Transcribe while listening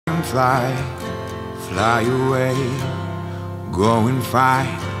Dragonfly, fly away, go and find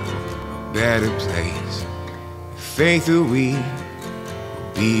a better place. Faith that we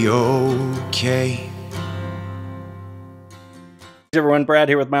will be okay. Hey everyone, Brad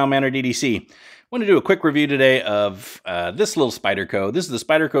here with Mile Manor DDC. I want to do a quick review today of this little Spyderco. This is the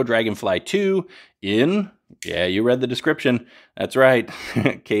Spyderco Dragonfly 2 in, yeah, you read the description. That's right,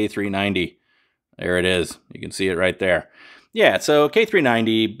 K390. There it is. You can see it right there. Yeah, so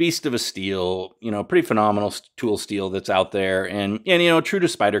K390, beast of a steel, you know, pretty phenomenal tool steel that's out there. And you know, true to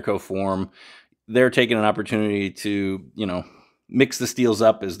Spyderco form, they're taking an opportunity to, you know, mix the steels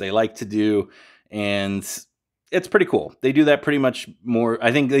up as they like to do. And it's pretty cool. They do that pretty much more.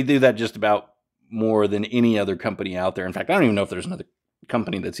 I think they do that just about more than any other company out there. In fact, I don't even know if there's another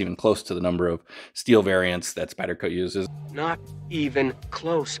company that's even close to the number of steel variants that Spyderco uses. Not even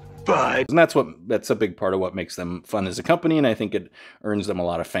close, bud. And that's a big part of what makes them fun as a company, and I think it earns them a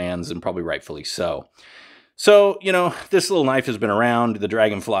lot of fans, and probably rightfully so. So, you know, this little knife has been around. The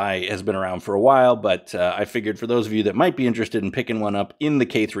Dragonfly has been around for a while, but I figured for those of you that might be interested in picking one up in the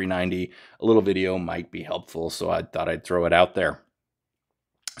K390, a little video might be helpful, so I thought I'd throw it out there.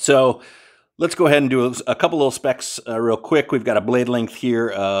 So let's go ahead and do a couple little specs real quick. We've got a blade length here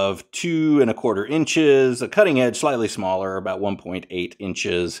of 2¼ inches, a cutting edge slightly smaller, about 1.8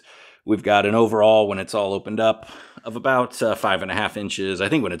 inches. We've got an overall, when it's all opened up, of about 5½ inches. I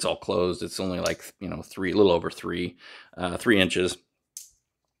think when it's all closed, it's only like, you know, a little over 3 inches.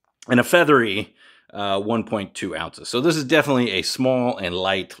 And a feathery 1.2 ounces. So this is definitely a small and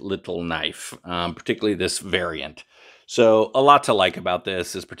light little knife, particularly this variant. So a lot to like about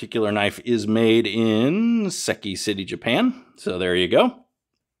this. This particular knife is made in Seki City, Japan. So there you go.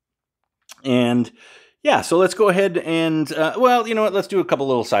 And yeah, so let's go ahead and, well, you know what? Let's do a couple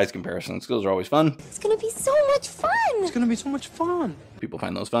little size comparisons. Those are always fun. It's going to be so much fun. It's gonna be so much fun. People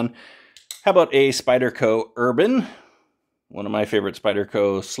find those fun. How about a Spyderco Urban? One of my favorite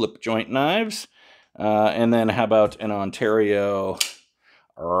Spyderco slip joint knives. And then how about an Ontario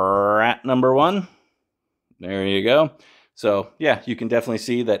Rat number 1? There you go. So yeah, you can definitely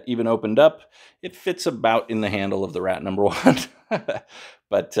see that even opened up, it fits about in the handle of the Rat number 1.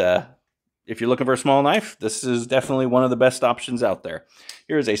 But if you're looking for a small knife, this is definitely one of the best options out there.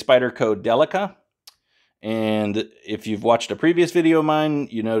 Here's a Spyderco Delica. And if you've watched a previous video of mine,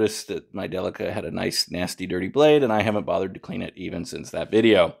 you noticed that my Delica had a nice, nasty, dirty blade, and I haven't bothered to clean it even since that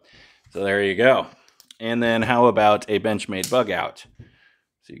video. So there you go. And then how about a Benchmade Bug Out?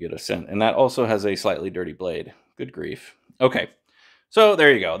 So you get a sense. And that also has a slightly dirty blade. Good grief. Okay. So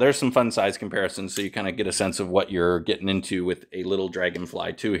there you go. There's some fun size comparisons, so you kind of get a sense of what you're getting into with a little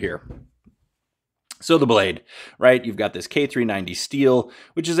Dragonfly 2 here. So the blade, right? You've got this K390 steel,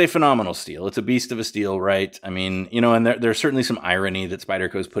 which is a phenomenal steel. It's a beast of a steel, right? I mean, you know, and there's certainly some irony that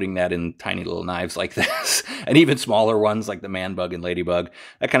Spyderco is putting that in tiny little knives like this, and even smaller ones like the Man Bug and Ladybug.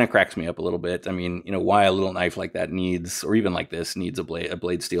 That kind of cracks me up a little bit. I mean, you know, why a little knife like that needs, or even like this, needs a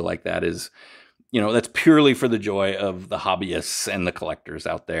blade steel like that is, you know, that's purely for the joy of the hobbyists and the collectors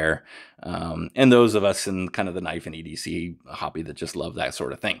out there. And those of us in kind of the knife and EDC hobby that just love that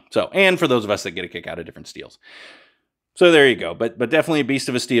sort of thing. So, and for those of us that get a kick out of different steels. So there you go. But definitely a beast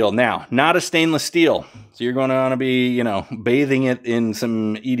of a steel. Now, not a stainless steel. So you're going to want to be, you know, bathing it in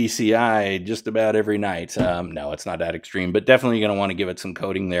some EDCI just about every night. No, it's not that extreme, but definitely going to want to give it some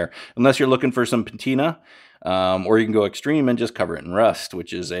coating there. Unless you're looking for some patina. Or you can go extreme and just cover it in rust,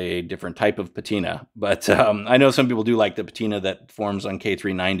 which is a different type of patina. But I know some people do like the patina that forms on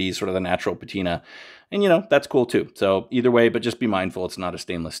K390, sort of the natural patina. And, you know, that's cool too. So either way, but just be mindful it's not a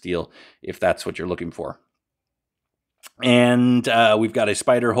stainless steel if that's what you're looking for. And we've got a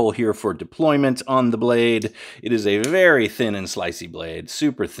spider hole here for deployment on the blade. It is a very thin and slicey blade,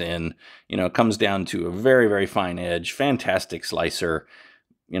 super thin. You know, it comes down to a very, very fine edge, fantastic slicer.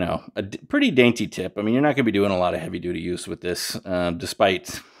 You know, a pretty dainty tip. I mean, you're not going to be doing a lot of heavy-duty use with this,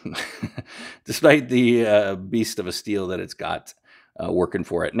 despite the beast of a steel that it's got working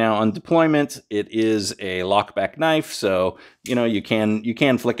for it. Now, on deployment, it is a lockback knife, so you know you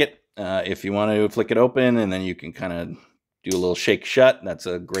can flick it if you want to flick it open, and then you can kind of do a little shake shut. That's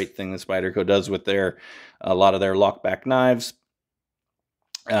a great thing that Spyderco does with a lot of their lockback knives.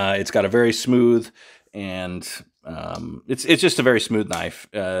 It's got a very smooth and it's just a very smooth knife,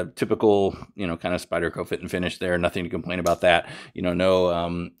 typical, you know, kind of Spyderco fit and finish there. Nothing to complain about that. You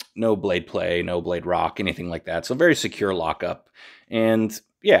know, no blade play, no blade rock, anything like that. So very secure lockup. And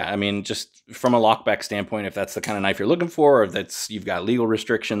yeah, I mean, just from a lockback standpoint, if that's the kind of knife you're looking for, or if you've got legal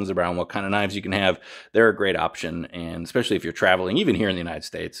restrictions around what kind of knives you can have, they're a great option. And especially if you're traveling, even here in the United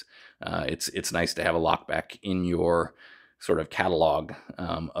States, it's nice to have a lockback in your sort of catalog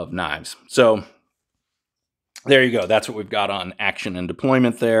of knives. So there you go. That's what we've got on action and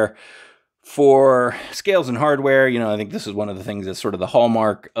deployment there. For scales and hardware, you know, I think this is one of the things that's sort of the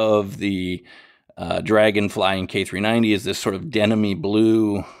hallmark of the Dragonfly and K390 is this sort of denim-y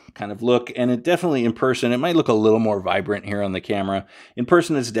blue kind of look. And it definitely, in person, it might look a little more vibrant here on the camera. In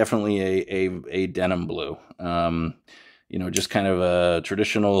person, it's definitely a denim blue. You know, just kind of a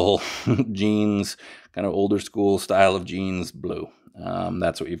traditional jeans, kind of older school style of jeans blue.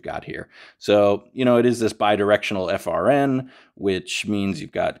 That's what you've got here. So, you know, it is this bidirectional FRN, which means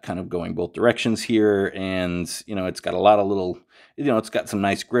you've got kind of going both directions here. And, you know, it's got a lot of little, you know, it's got some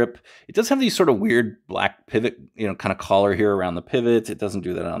nice grip. It does have these sort of weird black pivot, you know, kind of collar here around the pivot. It doesn't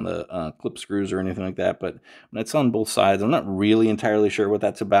do that on the clip screws or anything like that. But when it's on both sides, I'm not really entirely sure what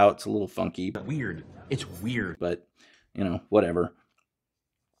that's about. It's a little funky. Weird. It's weird. But, you know, whatever.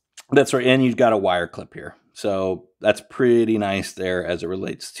 That's right. And you've got a wire clip here. So that's pretty nice there as it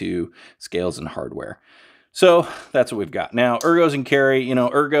relates to scales and hardware. So that's what we've got. Now, ergos and carry, you know,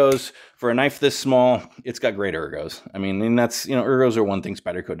 ergos, for a knife this small, it's got great ergos. I mean, and that's, you know, ergos are one thing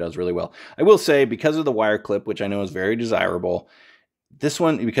Spyderco does really well. I will say, because of the wire clip, which I know is very desirable, this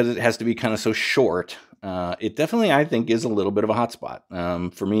one, because it has to be kind of so short, it definitely, I think, is a little bit of a hot spot.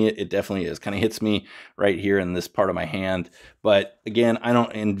 For me, it definitely is. Kind of hits me right here in this part of my hand. But again, I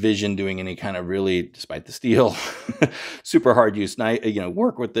don't envision doing any kind of really, despite the steel, super hard use knife, you know,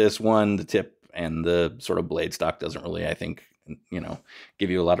 work with this one. The tip and the sort of blade stock doesn't really, I think, you know,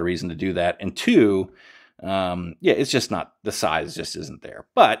 give you a lot of reason to do that. And two, yeah, it's just not, the size just isn't there.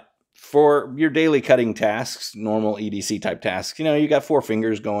 But for your daily cutting tasks, normal EDC type tasks, you know, you got 4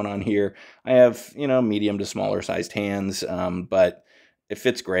 fingers going on here. I have, you know, medium to smaller sized hands, but it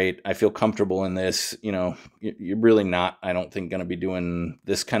fits great. I feel comfortable in this. You know, you're really not, I don't think, going to be doing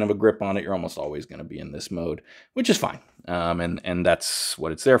this kind of a grip on it. You're almost always going to be in this mode, which is fine. And that's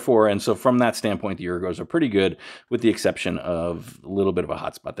what it's there for. And so from that standpoint, the ergos are pretty good, with the exception of a little bit of a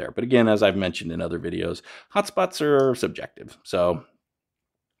hotspot there. But again, as I've mentioned in other videos, hotspots are subjective. So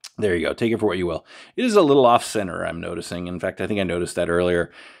there you go. Take it for what you will. It is a little off center, I'm noticing. In fact, I think I noticed that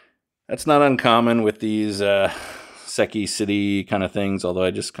earlier. That's not uncommon with these Seki City kind of things, although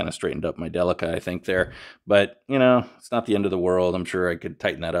I just kind of straightened up my Delica, I think, there. But, you know, it's not the end of the world. I'm sure I could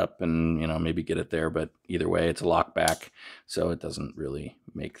tighten that up and, you know, maybe get it there. But either way, it's a lockback, so it doesn't really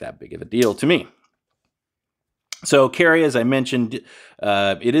make that big of a deal to me. So carry, as I mentioned,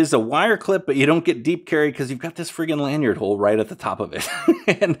 it is a wire clip, but you don't get deep carry because you've got this friggin' lanyard hole right at the top of it.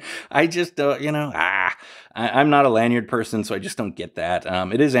 And I just, you know, I'm not a lanyard person, so I just don't get that.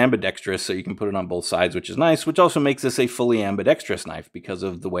 It is ambidextrous, so you can put it on both sides, which is nice, which also makes this a fully ambidextrous knife because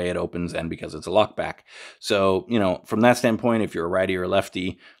of the way it opens and because it's a lockback. So, you know, from that standpoint, if you're a righty or a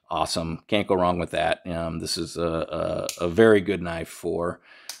lefty, awesome. Can't go wrong with that. This is a very good knife for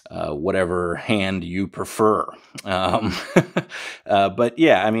whatever hand you prefer. But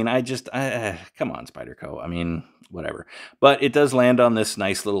yeah, I mean, come on, Spyderco. I mean, whatever. But it does land on this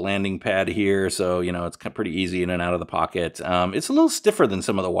nice little landing pad here, so, you know, it's pretty easy in and out of the pocket. It's a little stiffer than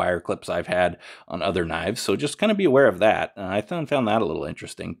some of the wire clips I've had on other knives, so just kind of be aware of that. I found that a little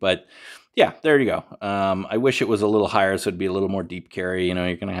interesting, but yeah, there you go. I wish it was a little higher, so it'd be a little more deep carry. You know,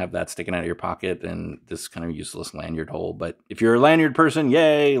 you're going to have that sticking out of your pocket and this kind of useless lanyard hole. But if you're a lanyard person,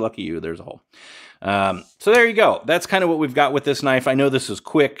 yay, lucky you, there's a hole. So there you go. That's kind of what we've got with this knife. I know this is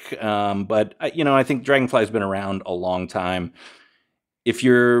quick, but you know, I think Dragonfly's been around a long time. If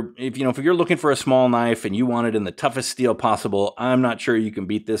you're looking for a small knife and you want it in the toughest steel possible, I'm not sure you can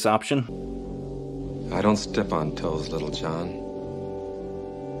beat this option. I don't step on toes, little John.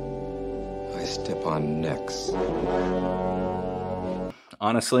 I step on necks.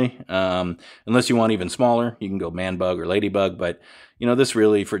 Honestly, unless you want even smaller, you can go man bug or ladybug. But you know, this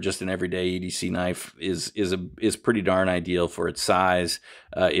really, for just an everyday EDC knife, is pretty darn ideal for its size.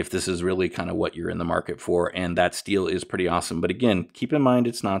 If this is really kind of what you're in the market for, and that steel is pretty awesome. But again, keep in mind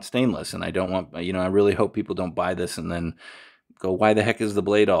it's not stainless, and I don't want, you know, I really hope people don't buy this and then go, why the heck is the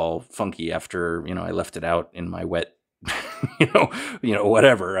blade all funky after, you know, I left it out in my wet, you know,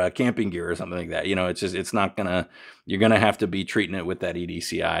 whatever, camping gear or something like that. You know, it's just, it's not gonna, you're gonna have to be treating it with that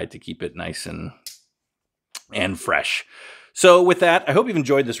EDCI to keep it nice and fresh. So with that, I hope you've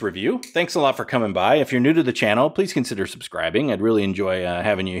enjoyed this review. Thanks a lot for coming by. If you're new to the channel, please consider subscribing. I'd really enjoy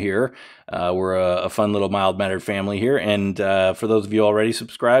having you here. We're a fun little mild-mannered family here. And for those of you already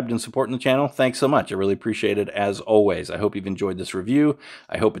subscribed and supporting the channel, thanks so much. I really appreciate it, as always. I hope you've enjoyed this review.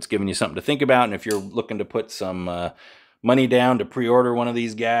 I hope it's given you something to think about. And if you're looking to put some money down to pre-order one of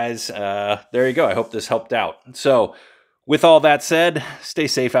these guys, there you go. I hope this helped out. So with all that said, stay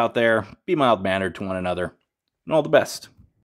safe out there. Be mild-mannered to one another. And all the best.